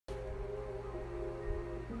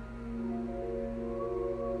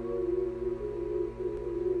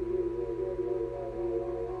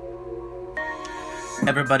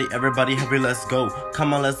Everybody, hurry, let's go.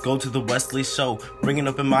 Come on, let's go to the Wesley show. Bring it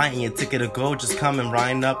up in mind and your ticket to go. Just come and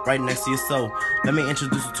line up right next to your soul. Let me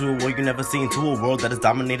introduce you to a world you never seen. To a world that is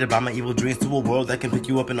dominated by my evil dreams. To a world that can pick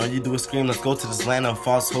you up and all you do is scream. Let's go to this land of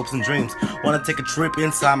false hopes and dreams. Wanna take a trip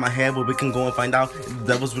inside my head where we can go and find out if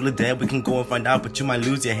the devil's really dead. We can go and find out, but you might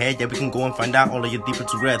lose your head. Yeah, we can go and find out all of your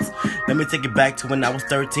deepest regrets. Let me take it back to when I was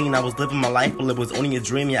 13. I was living my life, well, it was only a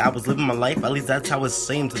dream. Yeah, I was living my life, at least that's how it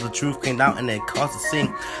seemed. Till the truth came out and it caused a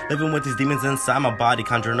scene. Living with these demons inside my body,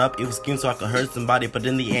 conjuring up evil schemes so I could hurt somebody. But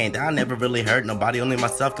in the end, I never really hurt nobody, only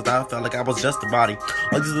myself, cause I felt like I was just a body.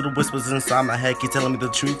 All these little whispers inside my head keep telling me the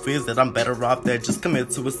truth is that I'm better off dead. Just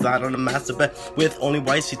commit suicide on a master bed with only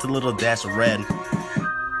white sheets, a little dash of red.